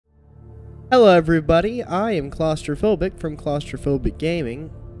Hello everybody, I am Claustrophobic from Claustrophobic Gaming.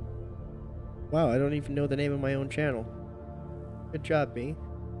 Wow, I don't even know the name of my own channel. Good job, me.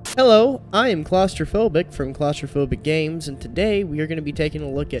 Hello, I am Claustrophobic from Claustrophobic Games, and today we are going to be taking a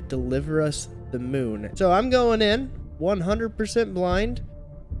look at Deliver Us the Moon. So I'm going in 100% blind,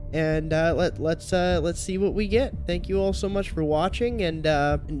 and let's see what we get. Thank you all so much for watching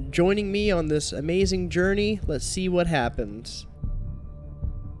and joining me on this amazing journey. Let's see what happens.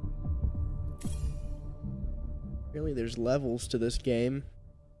 Really, there's levels to this game.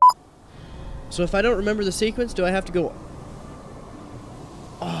 So if I don't remember the sequence, do I have to go...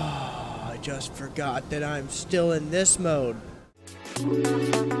 Oh, I just forgot that I'm still in this mode.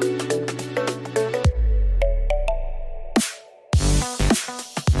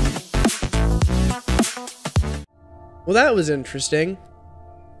 Well, that was interesting.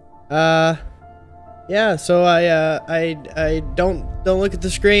 Yeah, so I don't look at the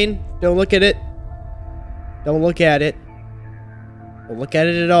screen. Don't look at it. Don't look at it. Don't look at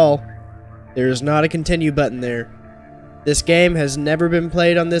it at all. There is not a continue button there. This game has never been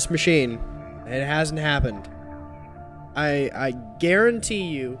played on this machine. It hasn't happened. I guarantee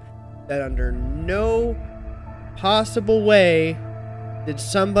you that under no possible way did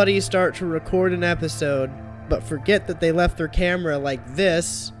somebody start to record an episode but forget that they left their camera like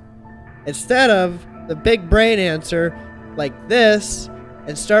this instead of the big brain answer like this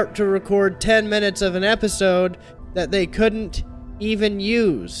and start to record 10 minutes of an episode that they couldn't even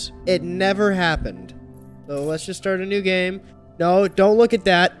use. It never happened. So let's just start a new game. No, don't look at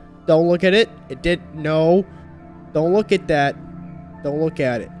that. Don't look at it. It did. No. Don't look at that. Don't look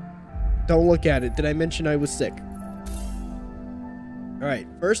at it. Don't look at it. Did I mention I was sick? Alright,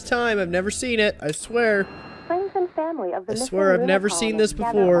 first time. I've never seen it. I swear. Friends and family of the I swear I've never seen this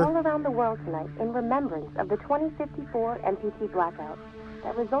before. All around the world tonight in remembrance of the 2054 MPT blackout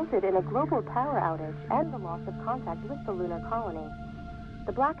that resulted in a global power outage and the loss of contact with the lunar colony.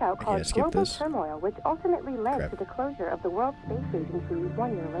 The blackout caused global turmoil, which ultimately led to the closure of the World Space Agency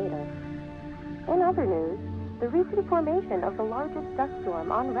 1 year later. In other news, the recent formation of the largest dust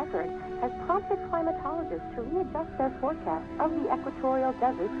storm on record has prompted climatologists to readjust their forecast of the equatorial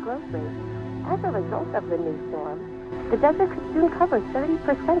desert's growth rate. As a result of the new storm, the desert could soon cover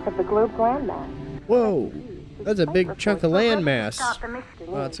 30% of the globe's landmass. Whoa, that's a big chunk of landmass.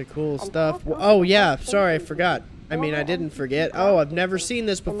 Lots of cool stuff. Oh yeah, sorry, I forgot. I mean, I didn't forget. Oh, I've never seen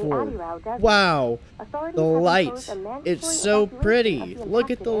this before. Wow, the lights. It's so pretty.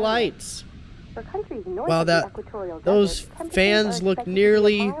 Look at the lights. Wow, those fans look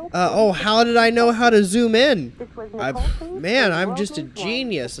nearly... oh, how did I know how to zoom in? Man, I'm just a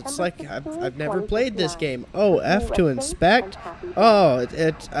genius. It's like I've never played this game. Oh, F to inspect? Oh,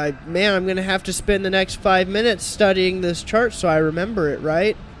 man, I'm going to have to spend the next 5 minutes studying this chart so I remember it,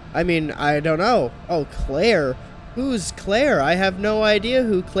 right? I mean, I don't know. Oh, Claire. Who's Claire? I have no idea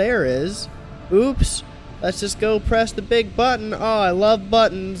who Claire is. Oops. Let's just go press the big button. Oh, I love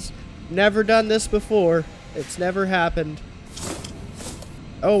buttons. Never done this before. It's never happened.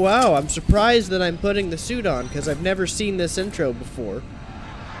 Oh wow, I'm surprised that I'm putting the suit on because I've never seen this intro before.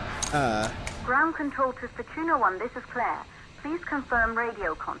 Ground control to Fortuna 1, this is Claire. Please confirm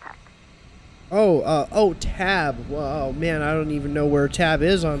radio contact. Oh, tab. Whoa, man, I don't even know where tab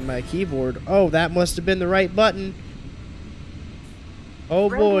is on my keyboard. Oh, that must have been the right button. Oh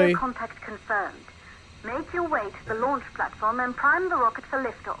boy. Radio contact confirmed. Make your way to the launch platform and prime the rocket for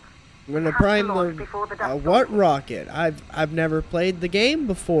liftoff. I'm gonna prime the what rocket? I've never played the game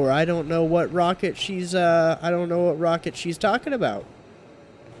before. I don't know what rocket she's talking about.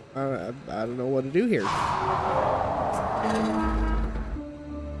 I don't know what to do here.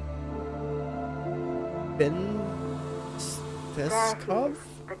 Fiskov?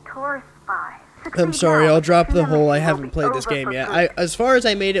 The tourist spy. I'm sorry, I'll drop the whole. I haven't played this game yet. As far as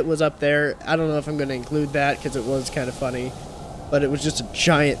I made it was up there. I don't know if I'm gonna include that because it was kind of funny. But it was just a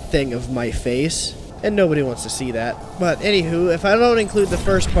giant thing of my face, and nobody wants to see that. But anywho, if I don't include the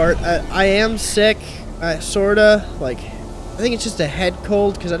first part, I am sick, sorta. Like, I think it's just a head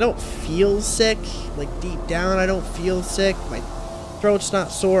cold because I don't feel sick. Like deep down, I don't feel sick. My throat's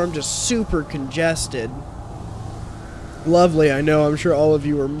not sore. I'm just super congested. Lovely, I know. I'm sure all of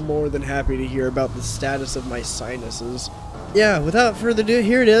you are more than happy to hear about the status of my sinuses. Yeah, without further ado,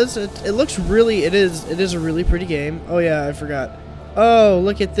 here it is. It looks really, it is a really pretty game. Oh yeah, I forgot. Oh,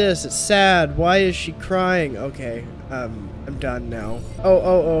 look at this. It's sad. Why is she crying? Okay, I'm done now.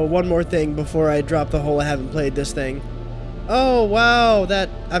 Oh, one more thing before I drop the whole I haven't played this thing. Oh, wow,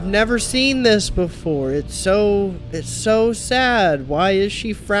 I've never seen this before. It's so sad. Why is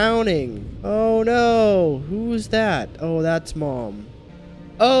she frowning? Oh no, who's that? Oh, that's Mom.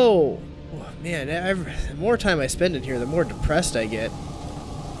 Oh, Man, the more time I spend in here, the more depressed I get.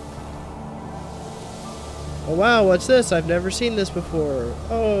 Oh wow, what's this? I've never seen this before.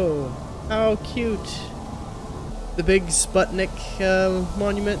 Oh, how cute. The big Sputnik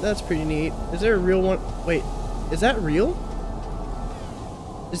monument, that's pretty neat. Is there a real one? Wait, is that real?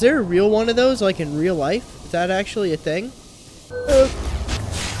 Is there a real one of those, like in real life? Is that actually a thing? Boop.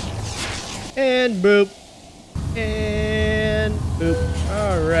 And boop. And boop.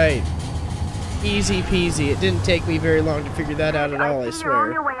 Alright. Easy peasy. It didn't take me very long to figure that out at all, I swear. You're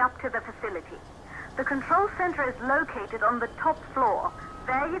on your way up to the facility. The control center is located on the top floor.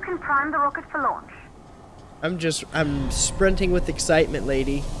 There you can prime the rocket for launch. I'm sprinting with excitement,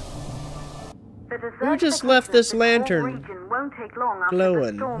 lady. Who just left this lantern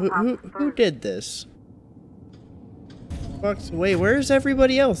glowing? Who did this? Wait, where's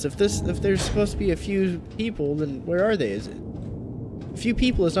everybody else? If there's supposed to be a few people, then where are they? Is it a few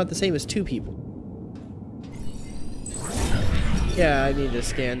people is not the same as 2 people? Yeah, I need to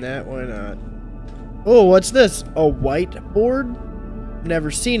scan that. Why not? Oh, what's this? A whiteboard?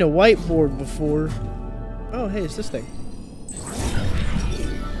 Never seen a whiteboard before. Oh, hey, it's this thing.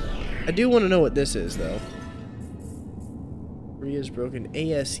 I do want to know what this is, though. Maria's broken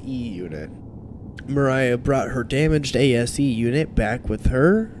ASE unit. Mariah brought her damaged ASE unit back with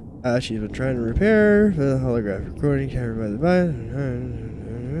her. She's been trying to repair the holographic recording camera by the by.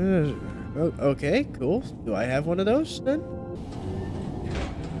 Oh, okay, cool. Do I have one of those then?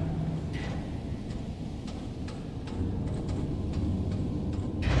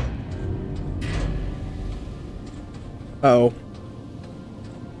 Uh-oh.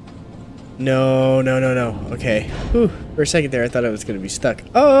 No. Okay. Whew. For a second there, I thought I was going to be stuck.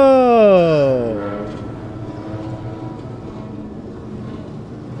 Oh!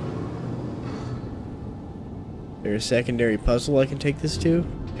 Is there a secondary puzzle I can take this to?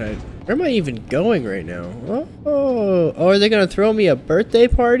 Where am I even going right now? Oh, are they going to throw me a birthday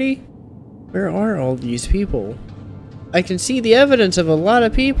party? Where are all these people? I can see the evidence of a lot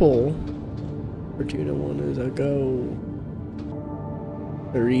of people. Fortuna 1 is a go.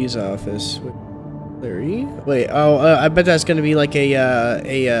 Clarice's office. Clarice? Wait, I bet that's gonna be like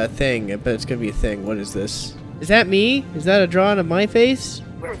a thing. I bet it's gonna be a thing. What is this? Is that me? Is that a drawing of my face?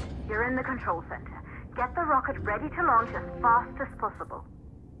 Good. You're in the control center. Get the rocket ready to launch as fast as possible.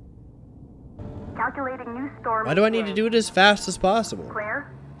 Calculating new storm. Why do I need to do it as fast as possible?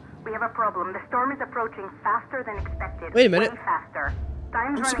 Claire, we have a problem. The storm is approaching faster than expected. Wait a minute. Way faster. Time's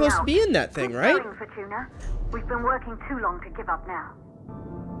I'm running supposed to out. be in that thing, Keep right? going, Fortuna. We've been working too long to give up now.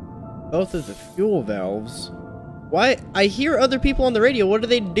 Both of the fuel valves. Why? I hear other people on the radio. What are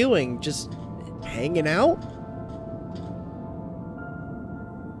they doing? Just hanging out?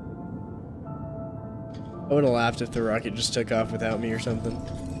 I would have laughed if the rocket just took off without me or something.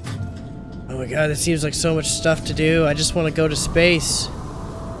 Oh my god, this seems like so much stuff to do. I just want to go to space.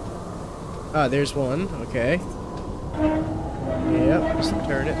 Ah, there's one. Okay. Yep, just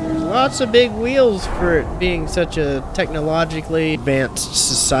turn it. There's lots of big wheels for it being such a technologically advanced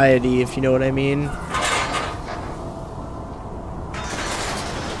society, if you know what I mean.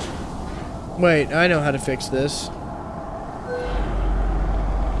 Wait, I know how to fix this.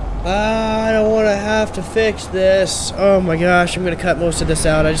 I don't want to have to fix this. Oh my gosh, I'm going to cut most of this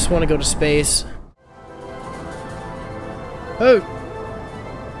out. I just want to go to space. Oh!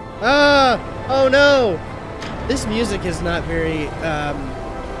 Ah! Oh no! This music is not very,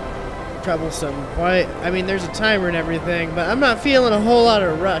 troublesome. Why? I mean, there's a timer and everything, but I'm not feeling a whole lot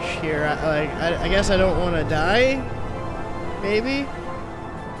of rush here. I guess I don't want to die? Maybe?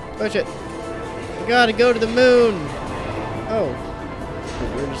 Push it. We gotta go to the moon! Oh. The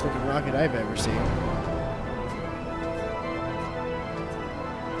weirdest looking rocket I've ever seen.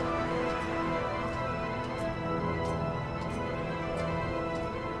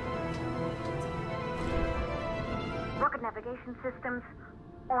 Navigation systems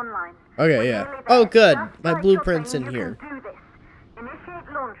online. Okay, yeah. Oh, good. My blueprint's in here.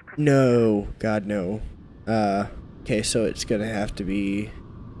 No. God, no. Okay, so it's gonna have to be...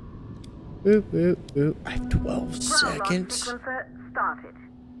 Boop, boop, boop. I have 12 seconds. Started.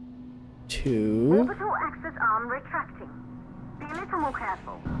 2... Orbital axis arm retracting. Be a little more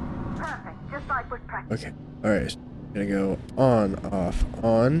careful. Perfect, just like with practice. Okay, alright. Gonna go on, off,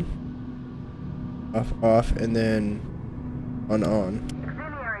 on. Off, off, and then... on.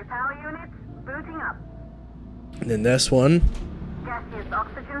 Auxiliary power units booting up. And then this one. Gaseous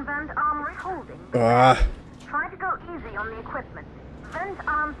oxygen vent arm holding. Ah. Try to go easy on the equipment. Vent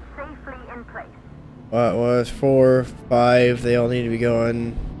arms safely in place. What was 4, 5? They all need to be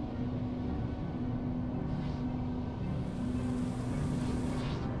going.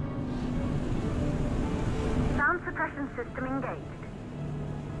 combustion system engaged.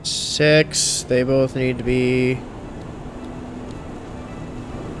 6. They both need to be.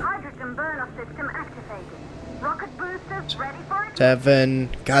 Hydrogen burner system activated. Rocket boosters ready for it. 7.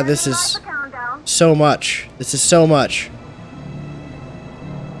 God, this is so much. This is so much.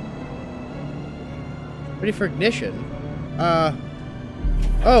 Ready for ignition.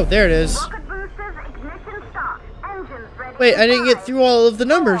 Oh, there it is. Rocket boosters, ignition start. Engines ready. Wait, I didn't get through all of the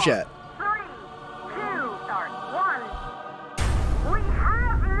numbers yet. 3, 2, start. 1. We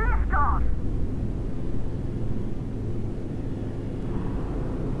have liftoff.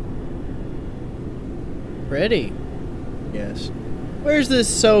 Ready? Yes. Where's this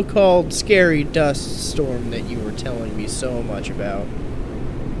so-called scary dust storm that you were telling me so much about?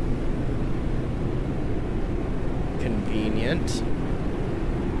 Convenient.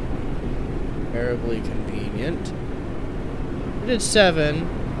 Terribly convenient. I did 7.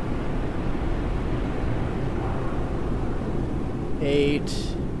 8.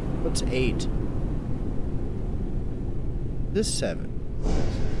 What's 8? This 7.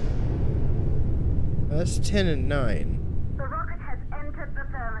 That's 10 and 9. The rocket has entered the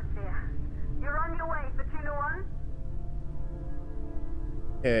thermosphere. You're on your way for Tuna 1.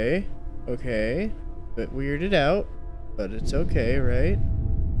 Okay. Okay. Bit weirded out, but it's okay, right?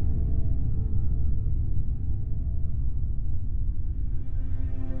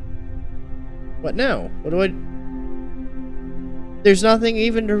 What now? What do I... There's nothing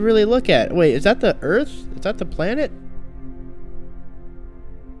even to really look at. Wait, is that the Earth? Is that the planet?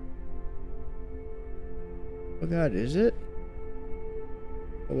 Oh god, is it?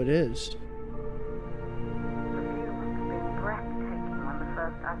 Oh, it is. The view must have been breathtaking when the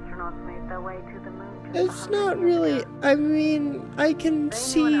first astronauts made their way to the moon. It's not really... I mean, I can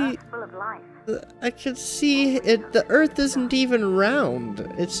see... Full of life. I can see it. The Earth isn't even round.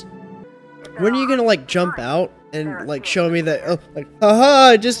 It's... When are you gonna, like, jump out and, like, show me that... Oh, like,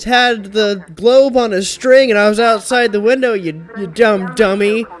 haha, I just had the globe on a string and I was outside the window, you dumb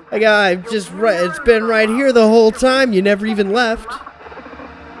dummy. Like, I've just... It's been right here the whole time. You never even left.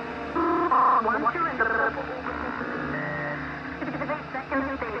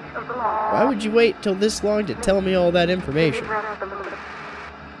 Why would you wait till this long to tell me all that information?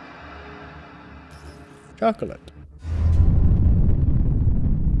 Chocolate.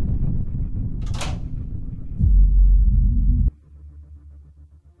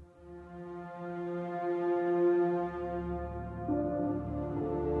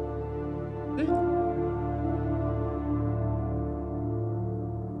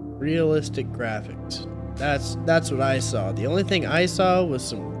 Realistic graphics. That's what I saw. The only thing I saw was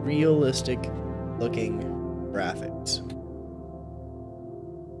some realistic looking graphics.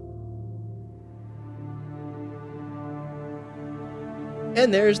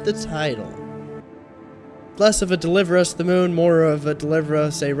 And there's the title. Less of a deliver us the moon, more of a deliver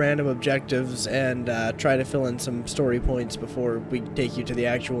us a random objectives and try to fill in some story points before we take you to the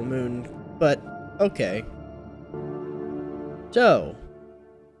actual moon. But, okay. So,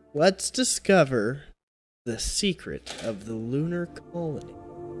 let's discover the secret of the lunar colony.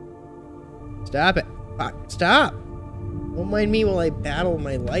 Stop it. Stop! Don't mind me while I battle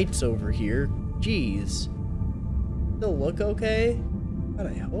my lights over here. Jeez. Still look okay? God,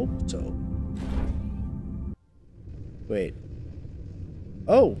 I hope so. Wait.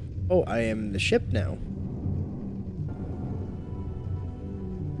 Oh! Oh, I am the ship now.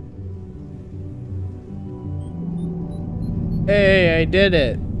 Hey, I did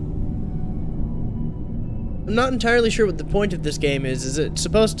it! I'm not entirely sure what the point of this game is. Is it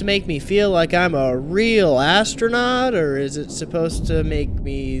supposed to make me feel like I'm a real astronaut, or is it supposed to make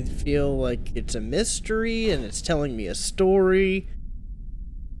me feel like it's a mystery and it's telling me a story?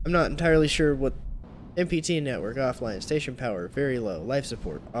 I'm not entirely sure what... MPT network offline, station power very low, life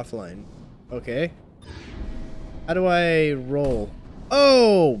support offline. Okay. How do I roll?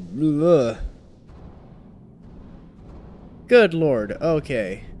 Oh! Ugh. Good lord.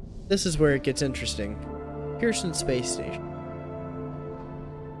 Okay. This is where it gets interesting. Pearson Space Station.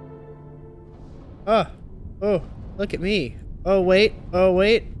 Ah! Oh, look at me. Oh wait, oh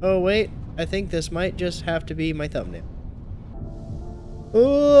wait, oh wait. I think this might just have to be my thumbnail.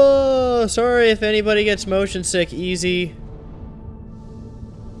 Oh, sorry if anybody gets motion sick. Easy.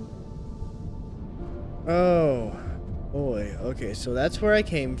 Oh, boy. Okay, so that's where I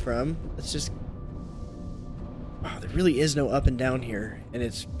came from. Let's just... Oh, there really is no up and down here, and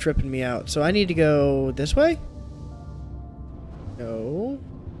it's tripping me out. So I need to go this way? No.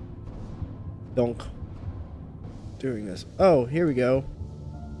 Donk. Doing this. Oh, here we go.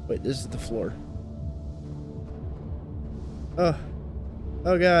 Wait, this is the floor. Oh.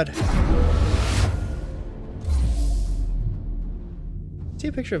 Oh, God. See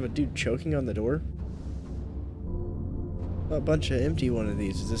a picture of a dude choking on the door? A bunch of empty one of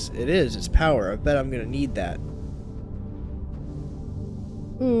these. Is this? It is. It's power. I bet I'm gonna need that.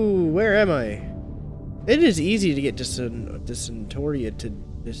 Ooh, where am I? It is easy to get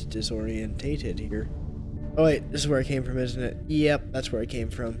disorientated here. Oh wait, this is where I came from, isn't it? Yep, that's where I came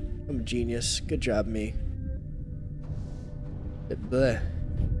from. I'm a genius. Good job, me. Bleh.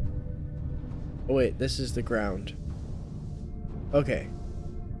 Oh wait, this is the ground. Okay.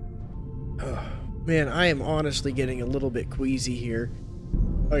 Oh, man, I am honestly getting a little bit queasy here.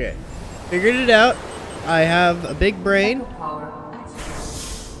 Okay, figured it out. I have a big brain.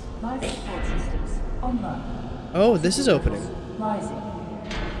 Oh, this is opening.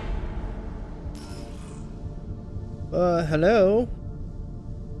 Hello?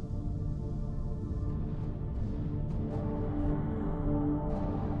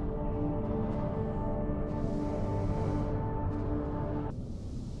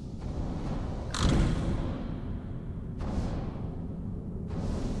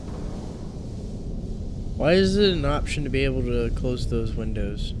 Why is it an option to be able to close those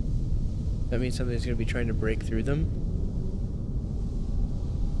windows? That means something's going to be trying to break through them?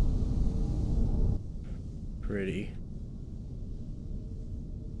 Pretty.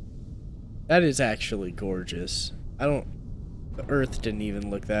 That is actually gorgeous. The earth didn't even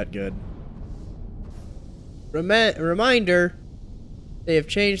look that good. Reminder, they have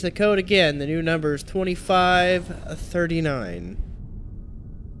changed the code again. The new number is 2539.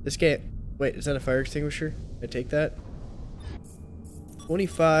 This game... Wait, is that a fire extinguisher? Can I take that?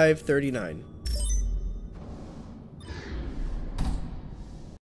 2539.